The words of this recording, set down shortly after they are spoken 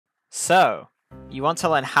So, you want to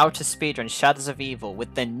learn how to speedrun Shadows of Evil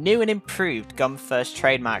with the new and improved Gun First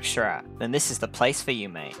trademark strat? Then this is the place for you,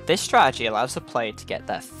 mate. This strategy allows the player to get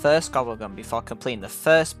their first gobble gun before completing the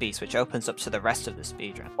first beast, which opens up to the rest of the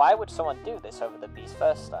speedrun. Why would someone do this over the beast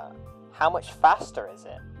first start? How much faster is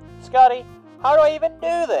it? Scotty, how do I even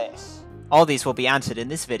do this? All these will be answered in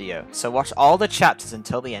this video, so watch all the chapters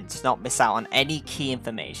until the end to not miss out on any key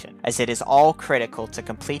information, as it is all critical to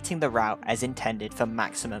completing the route as intended for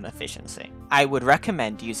maximum efficiency. I would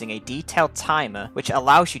recommend using a detailed timer which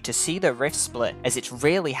allows you to see the rift split, as it's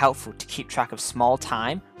really helpful to keep track of small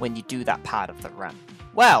time when you do that part of the run.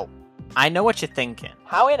 Well, I know what you're thinking.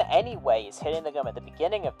 How in any way is hitting the gun at the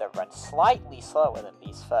beginning of the run slightly slower than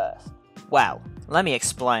beast first? Well, let me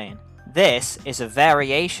explain. This is a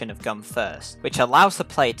variation of Gun First, which allows the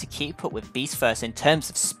player to keep up with Beast First in terms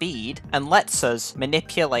of speed, and lets us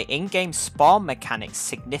manipulate in-game spawn mechanics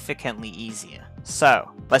significantly easier.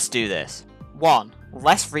 So, let's do this. 1.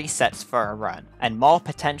 Less resets for a run, and more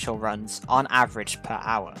potential runs on average per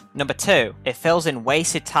hour. Number 2. It fills in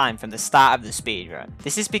wasted time from the start of the speedrun.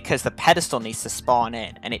 This is because the pedestal needs to spawn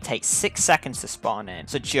in, and it takes 6 seconds to spawn in,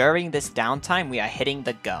 so during this downtime we are hitting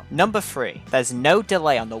the gun. Number 3. There's no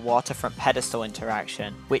delay on the waterfront pedestal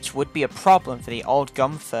interaction, which would be a problem for the old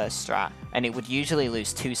Gun First strat, and it would usually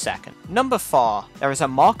lose 2 seconds. Number 4. There is a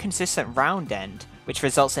more consistent round end, which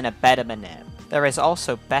results in a better manip. There is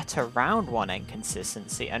also better round 1 end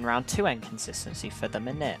consistency and round 2 end consistency for the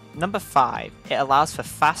manip. Number 5, it allows for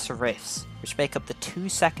fast rifts, which make up the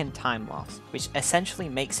 2-second time loss, which essentially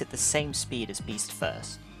makes it the same speed as Beast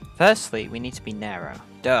First. Firstly, we need to be narrow.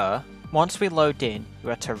 Duh. Once we load in,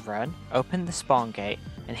 you are to run, open the spawn gate,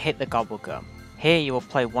 and hit the gobble gum. Here you will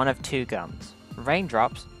play one of 2 gums.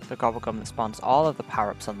 Raindrops, the gobble gum that spawns all of the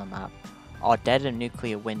power-ups on the map, or Dead and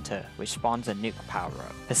Nuclear Winter, which spawns a nuke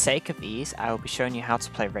power-up. For sake of ease, I will be showing you how to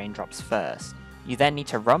play Raindrops first. You then need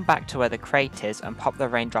to run back to where the crate is and pop the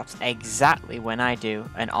raindrops exactly when I do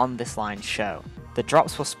and on this line show. The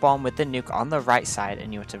drops will spawn with the nuke on the right side,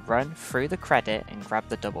 and you are to run through the credit and grab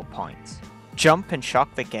the double points. Jump and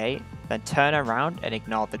shock the gate, then turn around and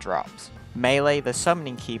ignore the drops. Melee the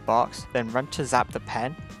summoning key box, then run to zap the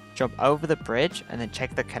pen, jump over the bridge, and then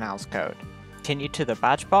check the canals code. Continue to the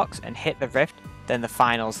badge box and hit the rift, then the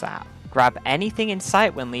final zap. Grab anything in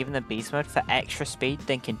sight when leaving the beast mode for extra speed,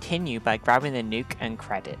 then continue by grabbing the nuke and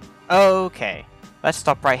credit. Okay, let's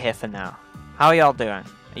stop right here for now. How are y'all doing?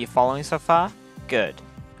 Are you following so far? Good,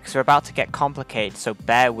 because we're about to get complicated, so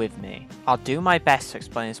bear with me. I'll do my best to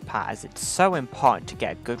explain this part, as it's so important to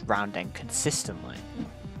get a good round end consistently.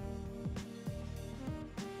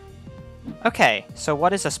 Okay, so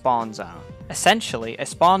what is a spawn zone? Essentially, a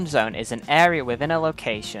spawn zone is an area within a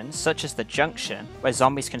location, such as the junction, where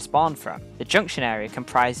zombies can spawn from. The junction area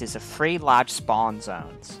comprises of 3 large spawn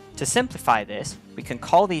zones. To simplify this, we can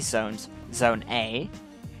call these zones Zone A,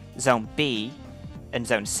 Zone B, and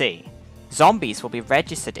Zone C. Zombies will be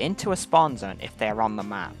registered into a spawn zone if they are on the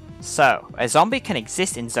map. So, a zombie can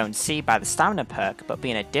exist in Zone C by the stamina perk, but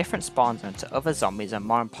be in a different spawn zone to other zombies and,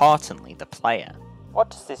 more importantly, the player. What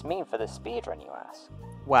does this mean for the speedrun, you ask?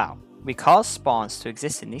 Well, we cause spawns to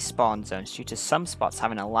exist in these spawn zones due to some spots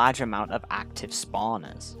having a large amount of active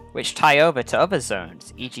spawners, which tie over to other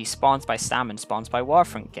zones, e.g. spawns by Stam and spawns by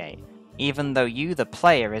Warfront Gate, even though you, the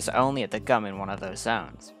player, is only at the gum in one of those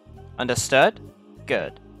zones. Understood?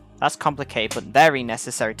 Good. That's complicated but very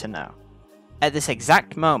necessary to know. At this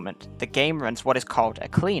exact moment, the game runs what is called a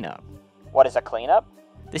cleanup. What is a cleanup?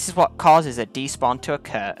 This is what causes a despawn to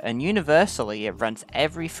occur, and universally it runs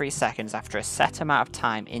every 3 seconds after a set amount of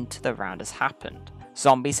time into the round has happened.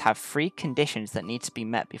 Zombies have 3 conditions that need to be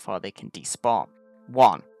met before they can despawn.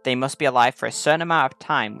 1. They must be alive for a certain amount of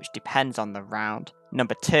time, which depends on the round.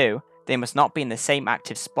 Number 2. They must not be in the same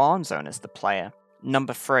active spawn zone as the player.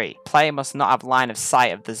 Number 3. Player must not have line of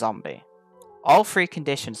sight of the zombie. All 3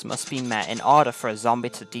 conditions must be met in order for a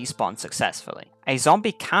zombie to despawn successfully. A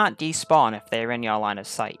zombie can't despawn if they are in your line of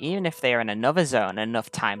sight, even if they are in another zone and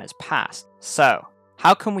enough time has passed. So,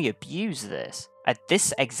 how can we abuse this? At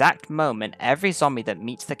this exact moment, every zombie that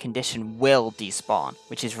meets the condition will despawn,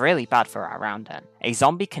 which is really bad for our round end. A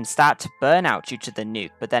zombie can start to burn out due to the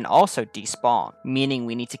nuke, but then also despawn, meaning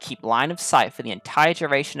we need to keep line of sight for the entire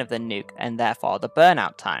duration of the nuke and therefore the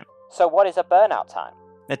burnout time. So what is a burnout time?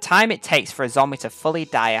 The time it takes for a zombie to fully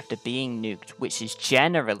die after being nuked, which is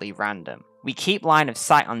generally random. We keep line of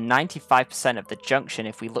sight on 95% of the junction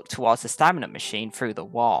if we look towards the stamina machine through the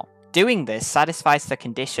wall. Doing this satisfies the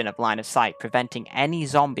condition of line of sight, preventing any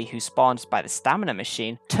zombie who spawns by the stamina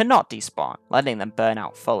machine to not despawn, letting them burn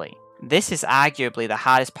out fully. This is arguably the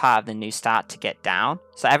hardest part of the new start to get down,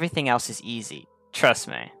 so everything else is easy. Trust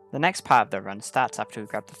me. The next part of the run starts after we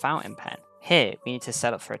grab the fountain pen. Here, we need to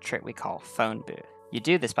set up for a trick we call phone booth. You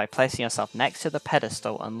do this by placing yourself next to the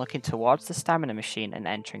pedestal and looking towards the stamina machine and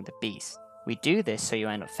entering the beast. We do this so you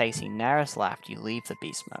end up facing nearest left you leave the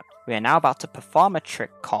beast mode. We are now about to perform a trick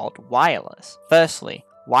called wireless. Firstly,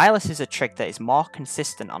 wireless is a trick that is more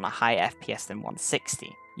consistent on a high FPS than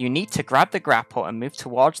 160. You need to grab the grapple and move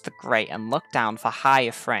towards the grate and look down for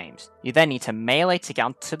higher frames. You then need to melee to get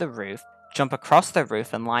onto the roof, jump across the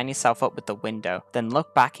roof and line yourself up with the window, then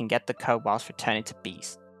look back and get the code whilst returning to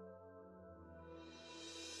beast.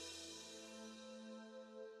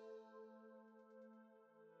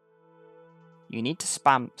 You need to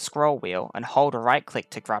spam scroll wheel and hold a right click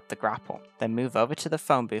to grab the grapple. Then move over to the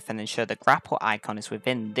phone booth and ensure the grapple icon is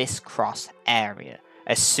within this cross area.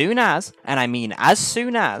 As soon as, and I mean as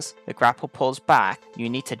soon as, the grapple pulls back, you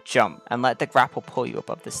need to jump and let the grapple pull you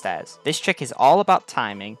above the stairs. This trick is all about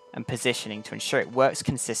timing and positioning to ensure it works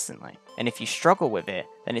consistently, and if you struggle with it,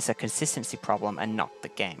 then it's a consistency problem and not the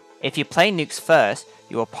game. If you play nukes first,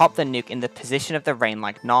 you will pop the nuke in the position of the rain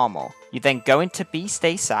like normal. You then go into beast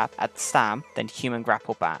ASAP at the stam, then human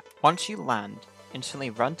grapple back. Once you land, instantly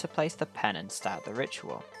run to place the pen and start the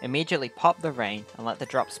ritual. Immediately pop the rain and let the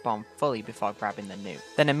drop spawn fully before grabbing the nuke.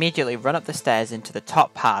 Then immediately run up the stairs into the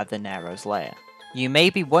top part of the Nero's lair. You may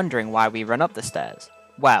be wondering why we run up the stairs.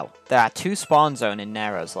 Well, there are two spawn zones in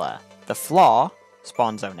Nero's lair. The floor,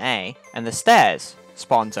 spawn zone A, and the stairs,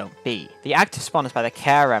 spawn zone B. The active spawners by the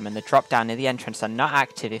KRM and the drop down near the entrance are not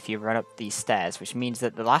active if you run up these stairs, which means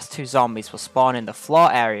that the last two zombies will spawn in the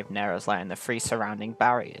floor area of Nero's lair and the 3 surrounding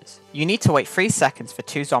barriers. You need to wait 3 seconds for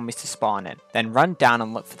 2 zombies to spawn in, then run down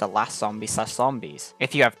and look for the last zombie/zombies.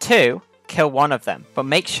 If you have 2, kill one of them, but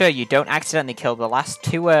make sure you don't accidentally kill the last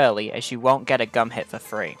 2 early as you won't get a gum hit for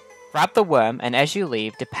free. Grab the worm and as you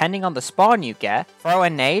leave, depending on the spawn you get, throw a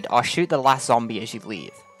nade or shoot the last zombie as you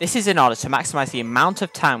leave. This is in order to maximize the amount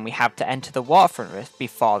of time we have to enter the waterfront rift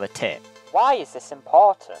before the tip. Why is this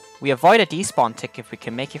important? We avoid a despawn tick if we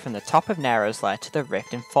can make it from the top of Nero's lair to the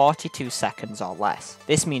rift in 42 seconds or less.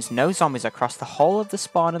 This means no zombies across the whole of the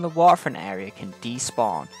spawn in the waterfront area can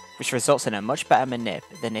despawn, which results in a much better manip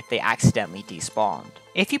than if they accidentally despawned.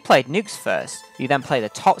 If you played nukes first, you then play the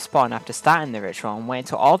top spawn after starting the ritual and wait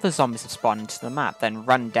until all the zombies have spawned into the map, then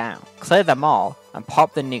run down, clear them all, and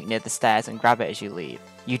pop the nuke near the stairs and grab it as you leave.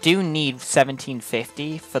 You do need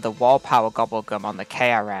 1750 for the wall power gobblegum on the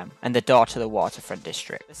KRM and the door to the waterfront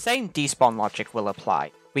district. The same despawn logic will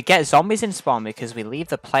apply. We get zombies in spawn because we leave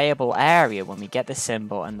the playable area when we get the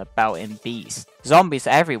symbol and the belt in beast. Zombies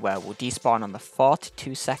everywhere will despawn on the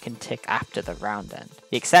 42-second tick after the round end.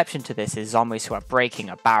 The exception to this is zombies who are breaking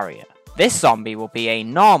a barrier. This zombie will be a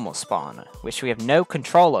normal spawner, which we have no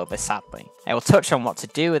control over sadly. I will touch on what to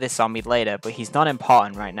do with this zombie later, but he's not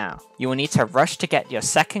important right now. You will need to rush to get your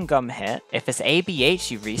second gum hit. If it's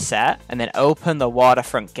ABH you reset, and then open the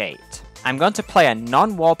waterfront gate. I'm going to play a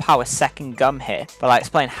non-wall power second gum hit, but I'll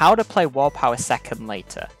explain how to play wall power second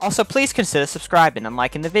later. Also please consider subscribing and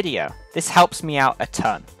liking the video. This helps me out a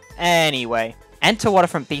ton. Anyway, enter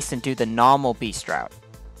waterfront beast and do the normal beast route.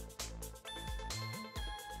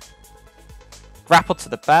 Grapple to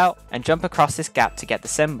the belt, and jump across this gap to get the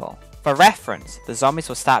symbol. For reference, the zombies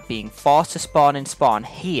will start being forced to spawn in spawn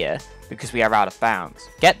here because we are out of bounds.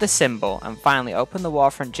 Get the symbol, and finally open the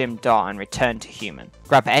waterfront gym door and return to human.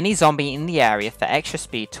 Grab any zombie in the area for extra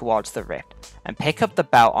speed towards the rift, and pick up the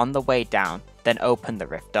belt on the way down, then open the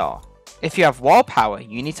rift door. If you have wall power,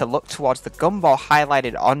 you need to look towards the gumball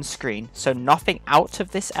highlighted on screen so nothing out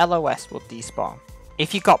of this LOS will despawn.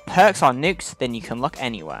 If you got perks or nukes, then you can look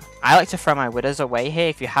anywhere. I like to throw my widows away here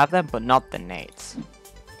if you have them, but not the nades.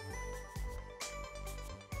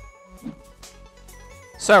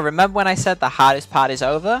 So remember when I said the hardest part is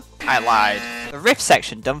over? I lied. The rift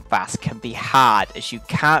section done fast can be hard as you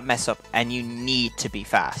can't mess up and you need to be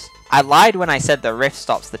fast. I lied when I said the rift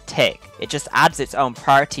stops the tick. It just adds its own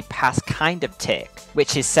priority pass kind of tick,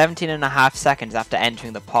 which is 17.5 seconds after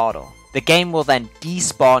entering the portal. The game will then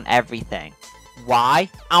despawn everything. Why?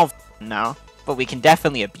 I don't know, but we can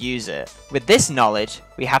definitely abuse it. With this knowledge,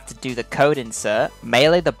 we have to do the code insert,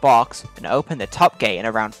 melee the box, and open the top gate in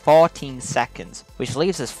around 14 seconds, which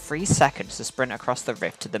leaves us 3 seconds to sprint across the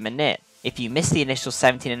rift to the minute. If you miss the initial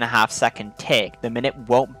 17.5 second tick, the minute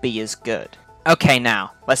won't be as good. Okay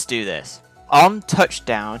now, let's do this. On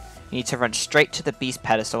touchdown, you need to run straight to the beast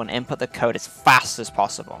pedestal and input the code as fast as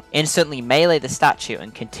possible. Instantly melee the statue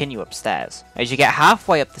and continue upstairs. As you get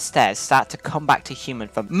halfway up the stairs, start to come back to human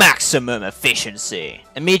for maximum efficiency.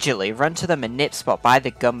 Immediately run to the manip spot by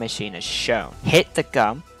the gum machine as shown. Hit the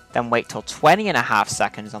gum, then wait till 20.5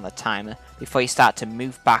 seconds on the timer before you start to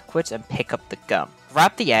move backwards and pick up the gum.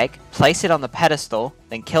 Grab the egg, place it on the pedestal,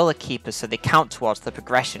 then kill the keepers so they count towards the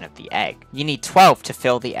progression of the egg. You need 12 to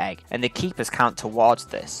fill the egg, and the keepers count towards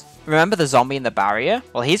this. Remember the zombie in the barrier?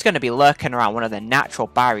 Well, he's going to be lurking around one of the natural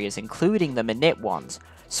barriers, including the minute ones,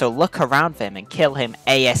 so look around for him and kill him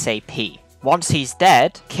ASAP. Once he's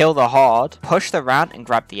dead, kill the horde, push the round and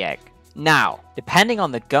grab the egg. Now, depending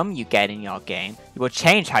on the gum you get in your game, it will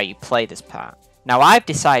change how you play this part. Now I've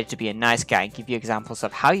decided to be a nice guy and give you examples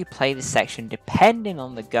of how you play this section depending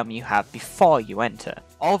on the gum you have before you enter.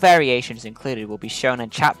 All variations included will be shown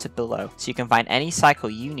and chaptered below, so you can find any cycle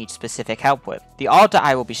you need specific help with. The order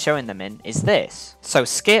I will be showing them in is this, so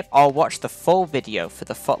skip or watch the full video for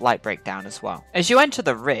the footlight breakdown as well. As you enter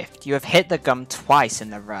the rift, you have hit the gum twice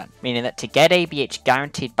in the run, meaning that to get ABH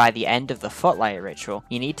guaranteed by the end of the footlight ritual,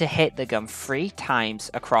 you need to hit the gum 3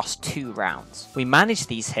 times across 2 rounds. We manage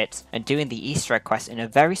these hits and doing the Easter egg quest in a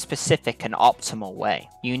very specific and optimal way.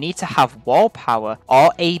 You need to have wall power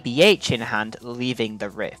or ABH in hand leaving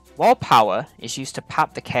the rift. Wall power is used to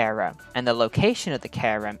pap the KRM, and the location of the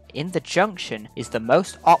KRM in the junction is the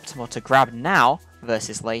most optimal to grab now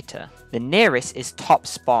versus later. The nearest is top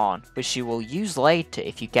spawn, which you will use later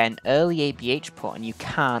if you get an early ABH put and you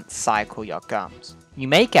can't cycle your gums. You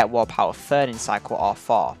may get wall power 3rd in cycle or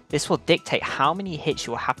 4th. This will dictate how many hits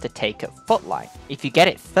you will have to take at footlight. If you get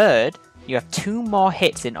it 3rd, you have 2 more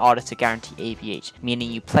hits in order to guarantee ABH,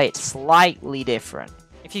 meaning you play it slightly different.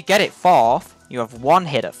 If you get it 4th, you have 1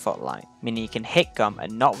 hit at footlight, meaning you can hit gum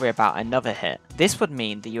and not worry about another hit. This would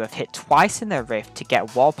mean that you have hit twice in the rift to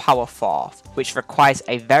get wall power 4th, which requires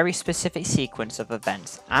a very specific sequence of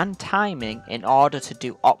events and timing in order to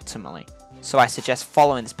do optimally. So I suggest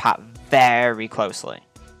following this path very closely.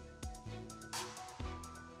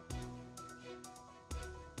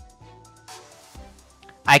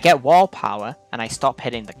 I get wall power and I stop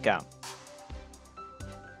hitting the gum.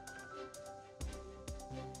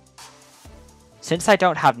 Since I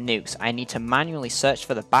don't have nukes, I need to manually search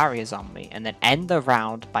for the barrier zombie and then end the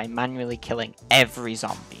round by manually killing every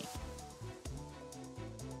zombie.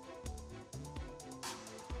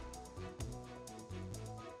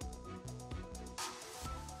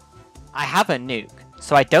 I have a nuke,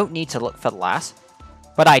 so I don't need to look for the last,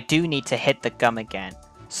 but I do need to hit the gum again.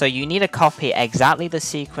 So you need to copy exactly the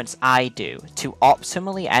sequence I do to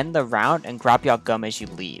optimally end the round and grab your gum as you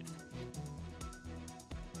leave.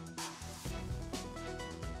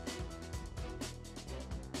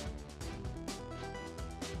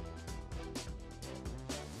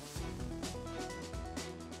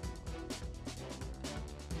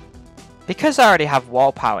 Because I already have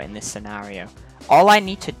wall power in this scenario, all I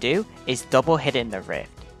need to do is double hit in the rift.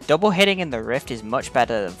 Double hitting in the rift is much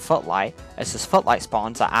better than footlight, as the footlight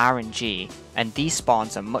spawns are RNG, and these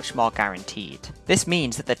spawns are much more guaranteed. This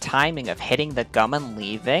means that the timing of hitting the gum and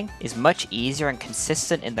leaving is much easier and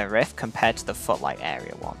consistent in the rift compared to the footlight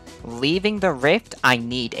area one. Leaving the rift, I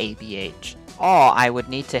need ABH. Or I would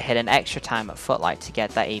need to hit an extra time at footlight to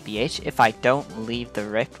get that ABH if I don't leave the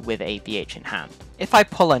rift with ABH in hand. If I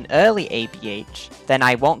pull an early ABH, then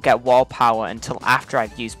I won't get wall power until after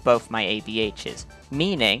I've used both my ABHs,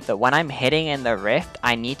 meaning that when I'm hitting in the rift,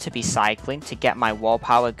 I need to be cycling to get my wall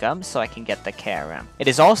power gum so I can get the KRM. It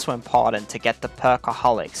is also important to get the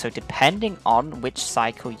perkaholic, so depending on which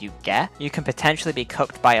cycle you get, you can potentially be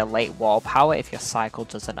cooked by a late wall power if your cycle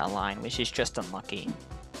doesn't align, which is just unlucky.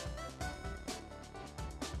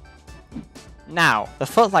 Now, the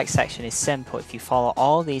footlight section is simple if you follow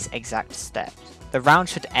all these exact steps. The round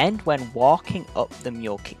should end when walking up the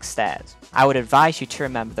mule kick stairs. I would advise you to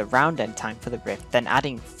remember the round end time for the rift, then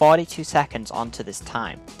adding 42 seconds onto this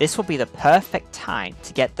time. This will be the perfect time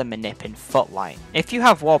to get the manip in footlight. If you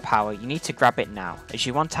have wall power, you need to grab it now, as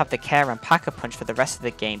you want to have the care and pack-a-punch for the rest of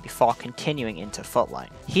the game before continuing into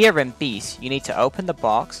footlight. Here in Beast, you need to open the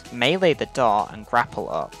box, melee the door and grapple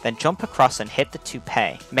up, then jump across and hit the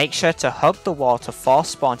toupee. Make sure to hug the wall to force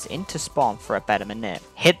spawns into spawn for a better manip.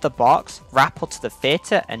 Hit the box, grapple to the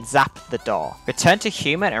theatre and zap the door. Return to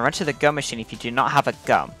human and run to the gum machine if you do not have a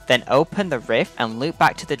gum. Then open the rift and loop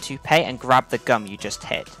back to the toupee and grab the gum you just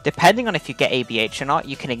hit. Depending on if you get ABH or not,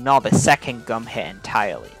 you can ignore the second gum hit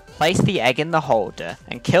entirely. Place the egg in the holder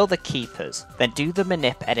and kill the keepers, then do the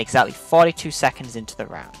manip at exactly 42 seconds into the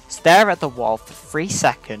round. Stare at the wall for 3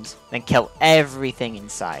 seconds, then kill everything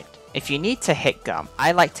inside. If you need to hit gum,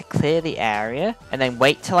 I like to clear the area and then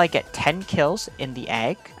wait till I get 10 kills in the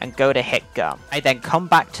egg and go to hit gum. I then come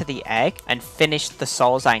back to the egg and finish the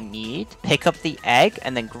souls I need, pick up the egg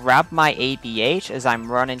and then grab my ABH as I'm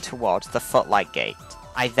running towards the footlight gate.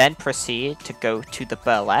 I then proceed to go to the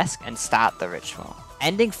burlesque and start the ritual.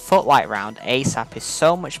 Ending Footlight round ASAP is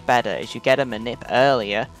so much better as you get a manip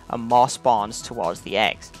earlier and more spawns towards the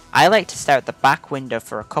eggs. I like to stare at the back window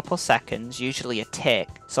for a couple seconds, usually a tick,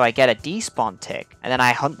 so I get a despawn tick, and then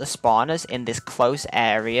I hunt the spawners in this close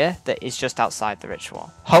area that is just outside the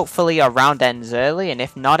ritual. Hopefully your round ends early, and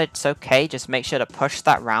if not, it's okay, just make sure to push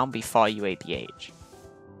that round before you ABH.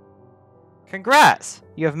 Congrats!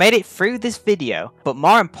 You have made it through this video, but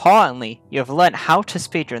more importantly, you have learned how to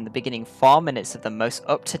speedrun the beginning 4 minutes of the most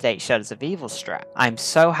up-to-date Shadows of Evil strat. I'm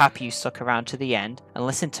so happy you stuck around to the end and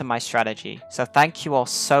listened to my strategy, so thank you all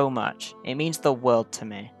so much. It means the world to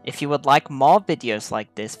me. If you would like more videos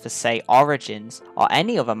like this for say Origins or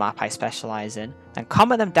any other map I specialise in, then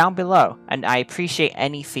comment them down below, and I appreciate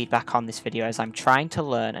any feedback on this video as I'm trying to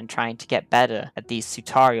learn and trying to get better at these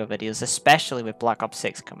tutorial videos, especially with Black Ops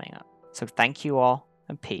 6 coming up. So thank you all,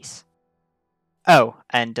 and peace. Oh,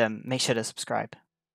 and make sure to subscribe.